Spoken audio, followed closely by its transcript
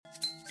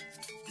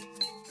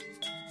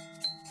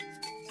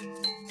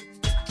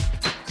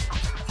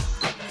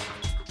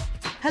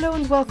Hello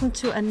and welcome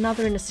to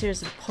another in a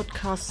series of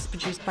podcasts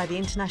produced by the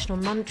International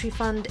Monetary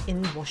Fund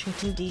in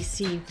Washington,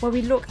 D.C., where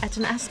we look at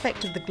an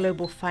aspect of the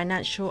global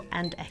financial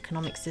and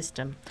economic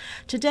system.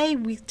 Today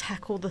we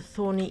tackle the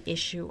thorny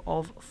issue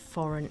of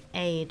foreign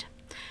aid.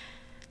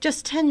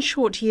 Just 10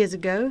 short years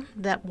ago,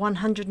 that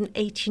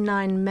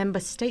 189 member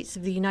states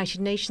of the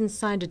United Nations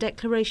signed a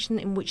declaration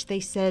in which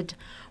they said,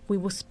 "We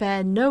will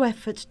spare no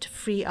effort to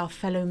free our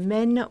fellow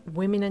men,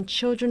 women and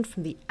children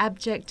from the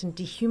abject and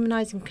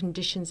dehumanizing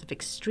conditions of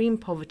extreme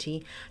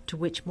poverty to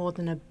which more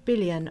than 1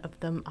 billion of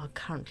them are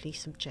currently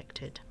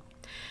subjected."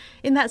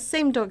 In that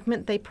same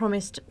document, they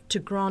promised to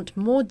grant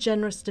more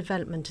generous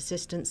development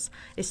assistance,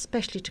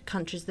 especially to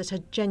countries that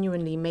are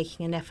genuinely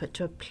making an effort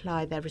to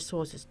apply their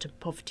resources to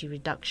poverty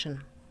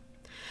reduction.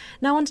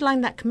 Now,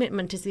 underlying that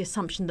commitment is the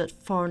assumption that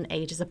foreign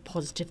aid is a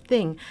positive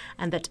thing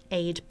and that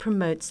aid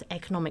promotes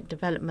economic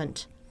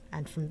development.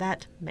 And from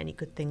that, many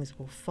good things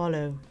will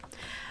follow.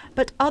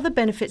 But are the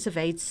benefits of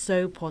aid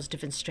so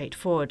positive and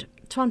straightforward?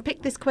 To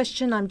unpick this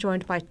question, I'm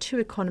joined by two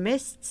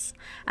economists.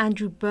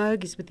 Andrew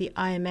Berg is with the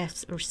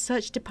IMF's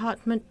Research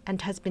Department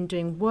and has been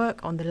doing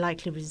work on the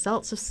likely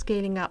results of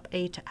scaling up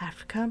aid to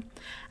Africa.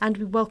 And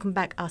we welcome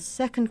back our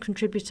second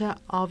contributor,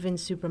 Arvind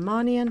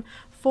Subramanian,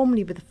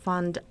 formerly with the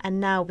fund and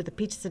now with the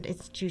Peterson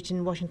Institute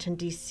in Washington,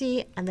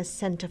 D.C. and the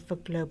Center for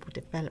Global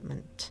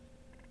Development.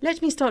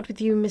 Let me start with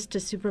you, Mr.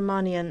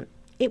 Subramanian.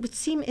 It would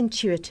seem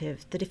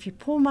intuitive that if you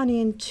pour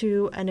money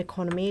into an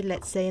economy,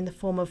 let's say in the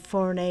form of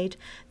foreign aid,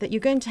 that you're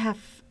going to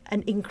have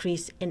an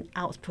increase in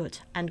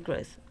output and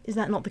growth. Is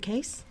that not the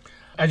case?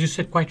 As you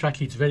said, quite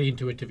rightly, it's very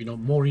intuitive.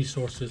 More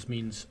resources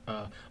means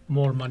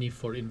more money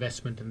for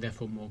investment and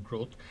therefore more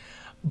growth.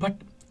 But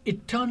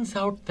it turns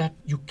out that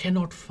you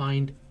cannot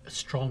find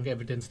strong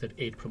evidence that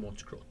aid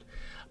promotes growth.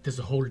 There's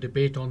a whole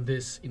debate on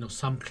this.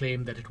 Some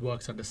claim that it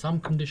works under some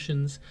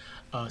conditions.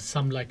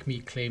 Some, like me,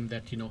 claim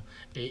that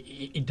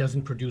it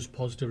doesn't produce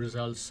positive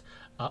results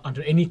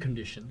under any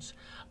conditions.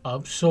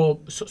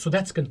 So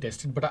that's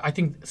contested. But I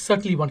think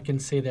certainly one can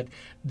say that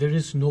there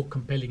is no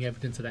compelling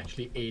evidence that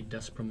actually aid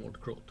does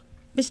promote growth.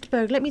 Mr.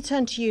 Berg, let me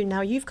turn to you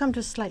now. You've come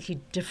to a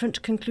slightly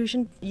different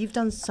conclusion. You've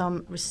done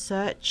some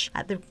research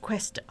at the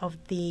request of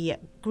the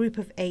group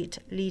of 8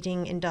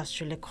 leading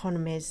industrial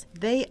economies.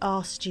 They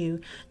asked you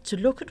to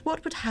look at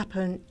what would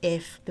happen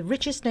if the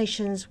richest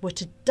nations were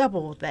to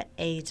double their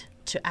aid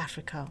to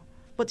Africa.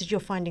 What did your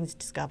findings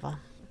discover?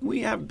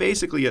 We have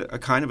basically a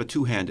kind of a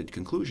two-handed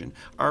conclusion.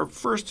 Our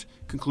first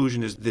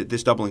conclusion is that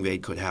this doubling of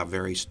aid could have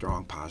very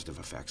strong positive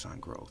effects on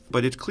growth.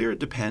 But it's clear it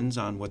depends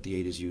on what the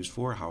aid is used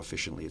for, how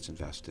efficiently it's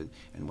invested,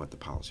 and what the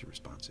policy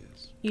response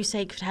is. You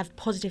say it could have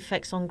positive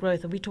effects on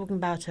growth. Are we talking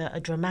about a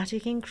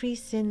dramatic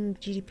increase in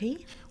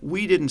GDP?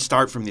 We didn't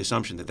start from the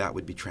assumption that that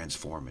would be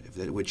transformative,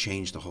 that it would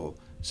change the whole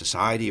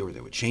society or that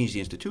it would change the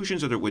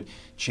institutions or that it would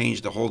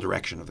change the whole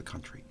direction of the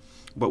country.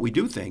 But we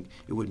do think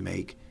it would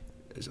make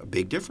a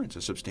big difference,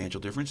 a substantial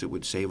difference. It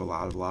would save a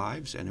lot of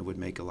lives and it would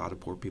make take a lot of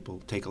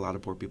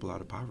poor people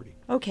out of poverty.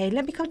 Okay,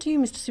 let me come to you,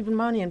 Mr.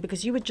 Subramanian,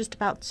 because you were just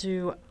about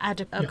to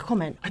add a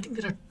comment. I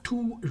think there are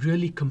two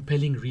really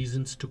compelling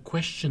reasons to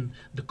question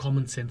the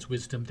common sense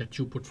wisdom that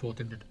you put forth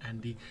and that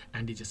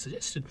Andy just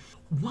suggested.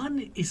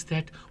 One is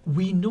that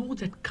we know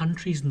that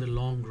countries in the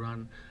long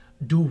run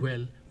do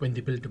well when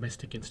they build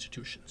domestic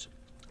institutions,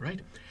 right?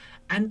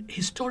 And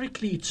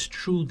historically it's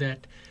true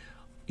that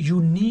you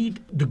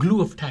need the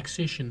glue of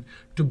taxation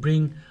to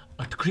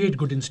create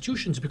good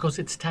institutions because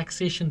it's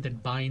taxation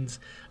that binds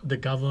the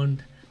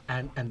governed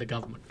and the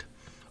government.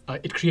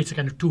 It creates a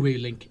kind of two-way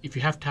link. If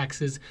you have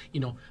taxes,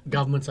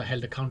 governments are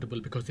held accountable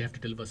because they have to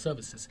deliver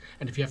services.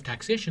 And if you have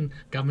taxation,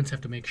 governments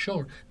have to make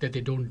sure that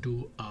they don't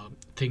do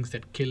things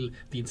that kill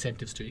the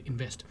incentives to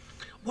invest.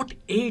 What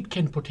aid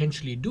can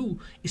potentially do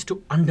is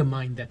to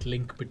undermine that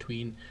link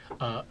between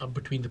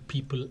the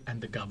people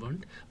and the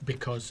governed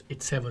because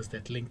it severs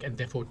that link and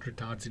therefore it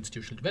retards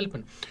institutional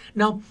development.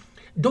 Now,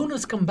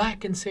 donors come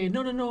back and say,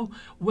 no,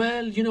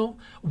 well,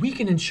 we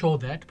can ensure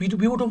that. We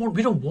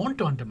don't want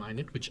to undermine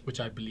it, which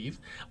I believe,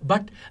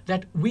 but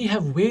that we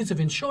have ways of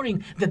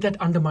ensuring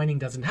that undermining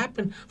doesn't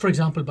happen, for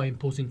example, by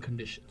imposing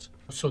conditions.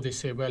 So they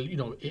say, well,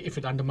 if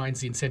it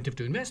undermines the incentive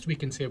to invest, we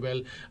can say,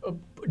 well,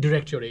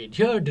 direct your aid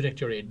here,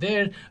 direct your aid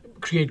there,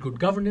 create good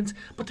governance.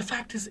 But the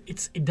fact is,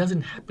 it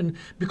doesn't happen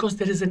because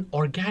there is an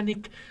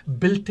organic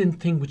built-in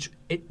thing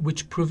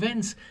which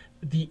prevents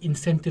the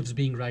incentives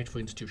being right for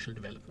institutional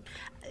development.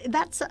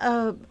 That's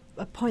a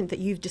point that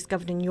you've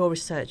discovered in your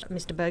research,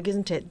 Mr. Berg,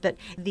 isn't it? That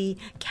the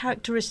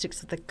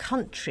characteristics of the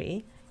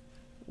country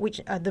which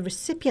the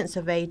recipients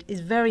of aid is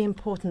very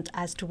important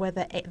as to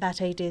whether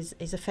that aid is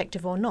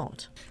effective or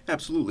not.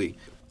 Absolutely.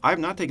 I've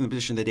not taken the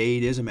position that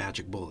aid is a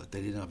magic bullet, that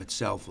in and of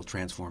itself will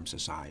transform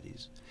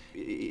societies.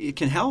 It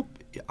can help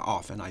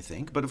often, I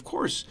think, but of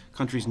course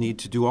countries need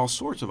to do all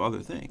sorts of other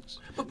things.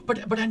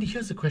 But Andy,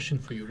 here's the question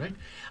for you, right?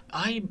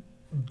 I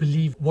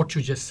believe what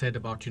you just said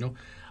about,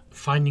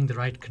 finding the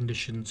right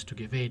conditions to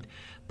give aid.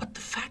 But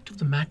the fact of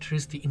the matter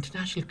is the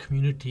international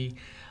community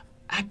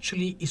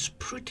actually is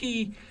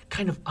pretty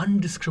kind of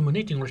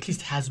undiscriminating, or at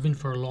least has been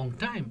for a long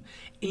time,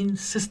 in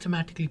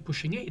systematically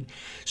pushing aid.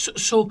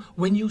 So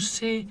when you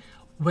say,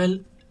 well,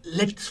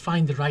 let's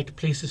find the right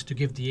places to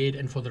give the aid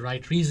and for the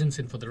right reasons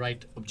and for the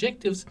right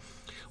objectives,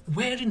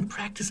 where in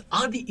practice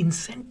are the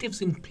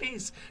incentives in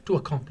place to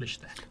accomplish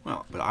that?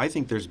 Well, but I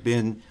think there's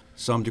been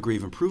some degree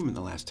of improvement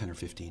in the last 10 or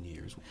 15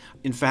 years.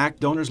 In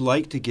fact, donors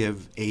like to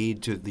give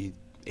aid to the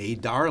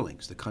aid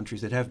darlings, the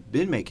countries that have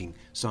been making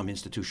some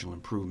institutional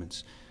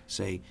improvements,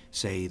 say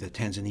the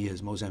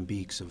Tanzanias,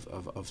 Mozambiques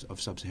of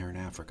sub-Saharan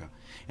Africa.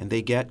 And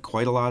they get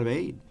quite a lot of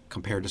aid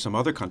compared to some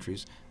other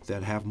countries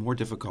that have more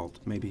difficult,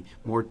 maybe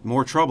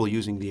more trouble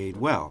using the aid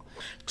well.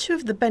 Two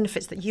of the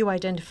benefits that you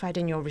identified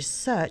in your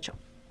research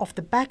off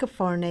the back of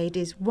foreign aid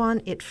is,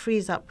 one, it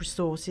frees up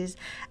resources,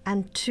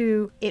 and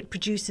two, it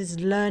produces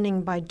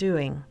learning by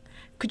doing.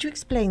 Could you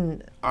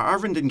explain?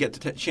 Arvind didn't get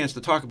the chance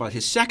to talk about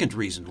his second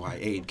reason why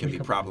aid can be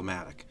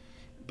problematic.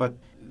 But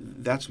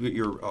that's what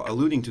you're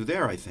alluding to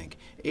there, I think.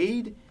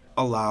 Aid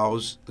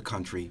allows the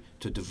country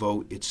to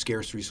devote its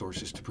scarce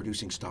resources to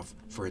producing stuff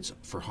for its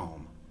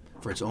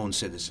own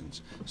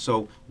citizens.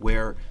 So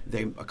where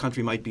a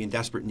country might be in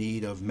desperate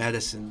need of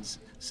medicines,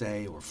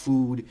 say, or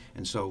food,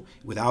 and so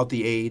without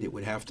the aid, it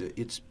would have to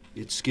its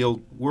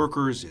skilled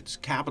workers, its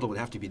capital would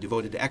have to be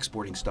devoted to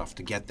exporting stuff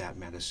to get that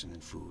medicine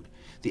and food.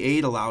 The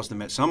aid allows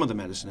some of the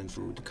medicine and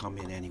food to come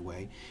in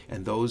anyway,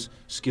 and those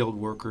skilled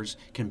workers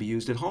can be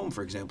used at home,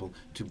 for example,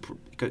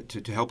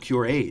 to help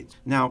cure AIDS.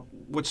 Now,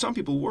 what some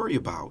people worry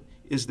about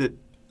is that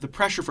the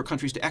pressure for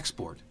countries to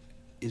export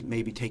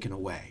may be taken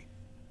away.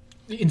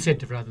 The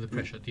incentive, rather than the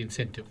pressure, the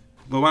incentive.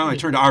 Well, why don't I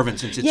turn to Arvind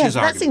since it's his argument?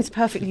 Yes, that seems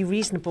perfectly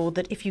reasonable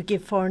that if you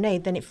give foreign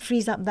aid, then it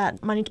frees up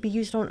that money to be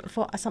used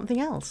for something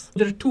else.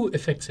 There are two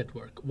effects at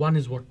work. One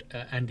is what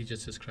Andy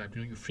just described.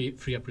 You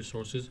free up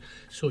resources,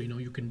 so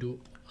you can do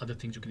other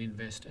things, you can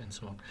invest and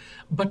so on.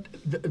 But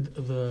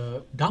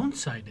the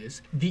downside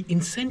is the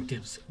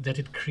incentives that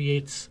it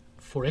creates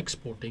for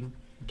exporting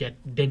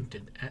get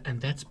dented,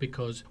 and that's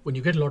because when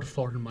you get a lot of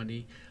foreign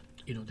money,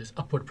 there's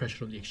upward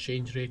pressure on the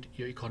exchange rate,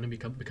 your economy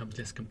becomes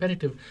less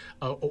competitive.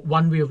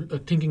 One way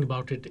of thinking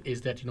about it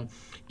is that,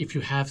 if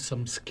you have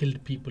some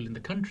skilled people in the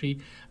country,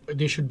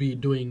 they should be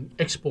doing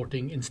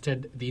exporting.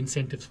 Instead, the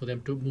incentives for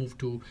them to move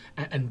to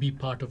and be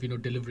part of,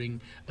 delivering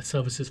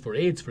services for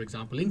AIDS, for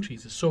example,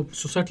 increases. So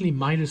certainly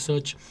my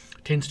research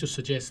tends to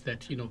suggest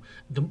that,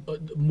 the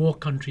more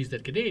countries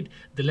that get aid,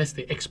 the less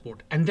they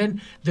export. And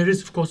then there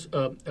is, of course,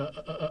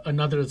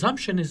 another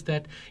assumption is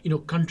that,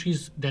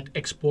 countries that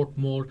export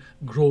more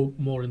grow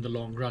more in the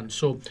long run.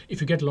 So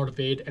if you get a lot of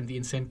aid and the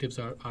incentives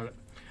are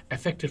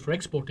effective for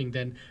exporting,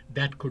 then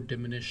that could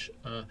diminish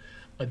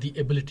the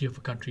ability of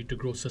a country to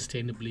grow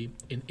sustainably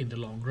in the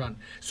long run.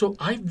 So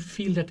I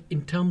feel that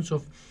in terms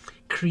of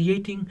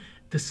creating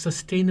the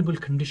sustainable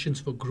conditions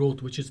for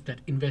growth, which is that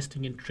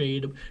investing in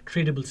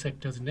tradable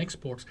sectors and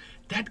exports,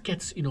 that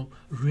gets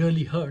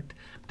really hurt,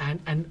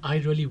 and I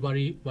really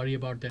worry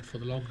about that for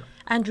the long run.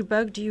 Andrew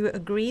Berg, do you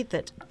agree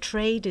that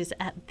trade is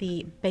at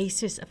the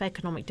basis of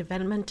economic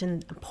development,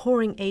 and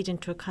pouring aid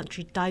into a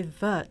country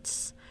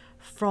diverts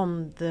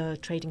from the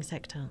trading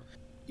sector?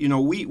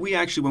 We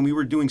actually, when we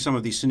were doing some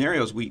of these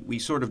scenarios, we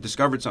sort of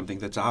discovered something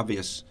that's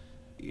obvious,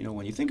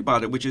 when you think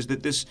about it, which is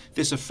that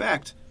this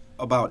effect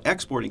about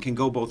exporting can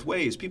go both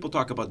ways. People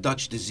talk about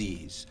Dutch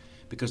disease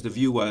because the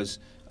view was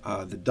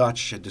the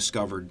Dutch had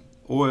discovered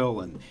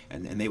oil and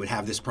they would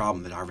have this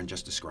problem that Arvind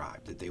just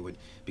described, that they would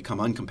become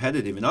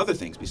uncompetitive in other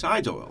things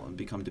besides oil and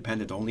become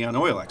dependent only on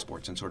oil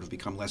exports and sort of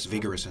become less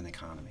vigorous in the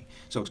economy.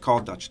 So it's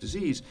called Dutch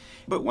disease.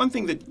 But one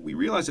thing that we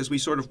realized as we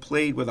sort of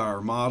played with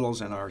our models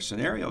and our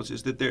scenarios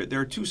is that there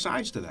are two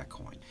sides to that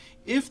coin.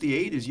 If the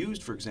aid is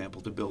used, for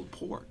example, to build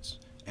ports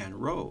and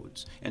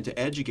roads and to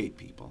educate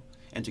people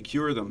and to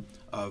cure them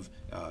of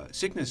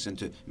sickness and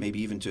to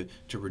maybe even to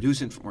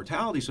reduce infant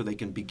mortality so they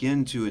can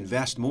begin to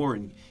invest more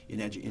in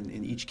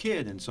each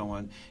kid and so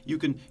on, you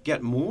can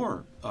get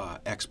more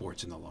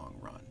exports in the long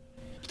run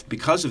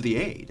because of the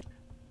aid.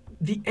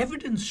 The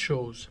evidence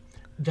shows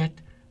that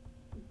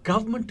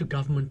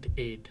government-to-government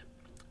aid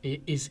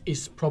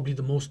is probably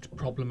the most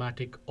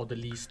problematic or the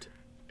least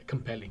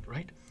compelling,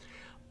 right?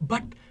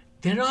 But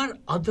there are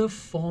other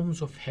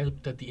forms of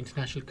help that the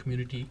international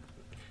community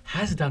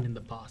has done in the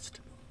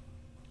past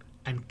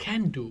and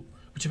can do,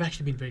 which have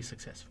actually been very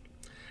successful.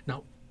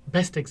 Now,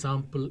 best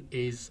example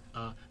is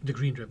the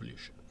Green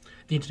Revolution.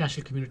 The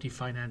international community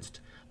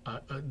financed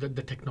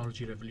the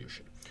technology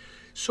revolution.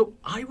 So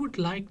I would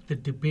like the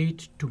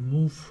debate to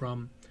move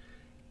from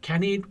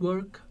can aid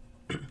work,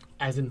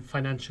 as in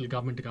financial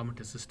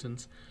government-to-government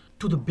assistance,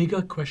 to the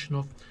bigger question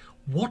of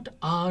what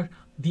are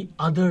the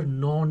other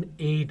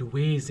non-aid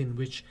ways in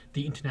which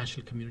the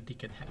international community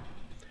can help.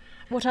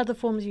 What other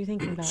forms are you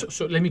thinking about?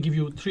 So let me give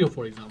you 3 or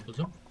 4 examples.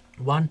 No?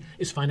 One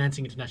is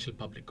financing international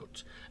public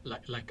goods,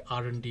 like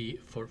R&D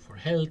for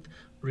health,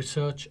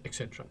 research,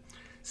 etc.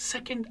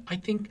 Second, I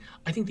think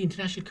the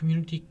international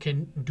community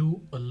can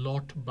do a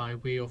lot by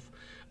way of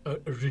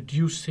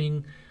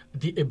reducing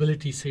the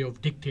ability, say,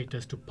 of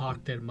dictators to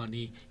park their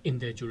money in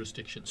their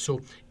jurisdictions.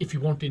 So if you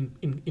want to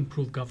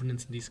improve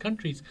governance in these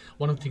countries,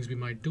 one of the things we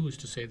might do is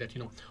to say that,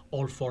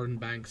 all foreign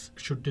banks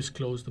should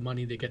disclose the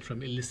money they get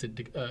from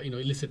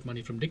illicit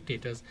money from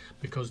dictators,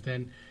 because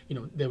then,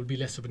 there will be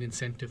less of an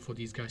incentive for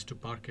these guys to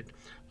park it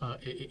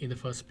in the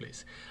first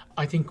place.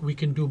 I think we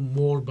can do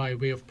more by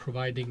way of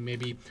providing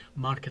maybe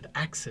market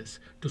access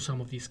to some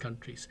of these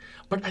countries.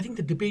 But I think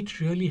the debate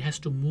really has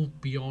to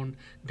move beyond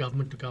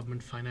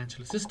government-to-government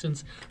financial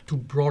assistance to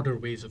broader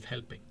ways of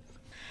helping.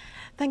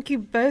 Thank you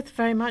both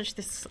very much.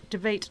 This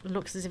debate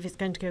looks as if it's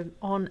going to go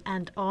on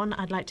and on.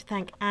 I'd like to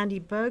thank Andy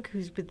Berg,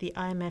 who's with the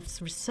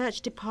IMF's Research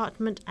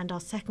Department, and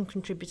our second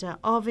contributor,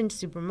 Arvind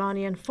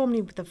Subramanian,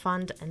 formerly with the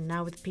fund and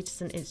now with the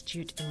Peterson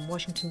Institute in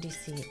Washington,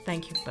 D.C.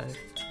 Thank you both.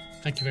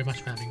 Thank you very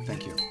much for having me.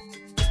 Thank you.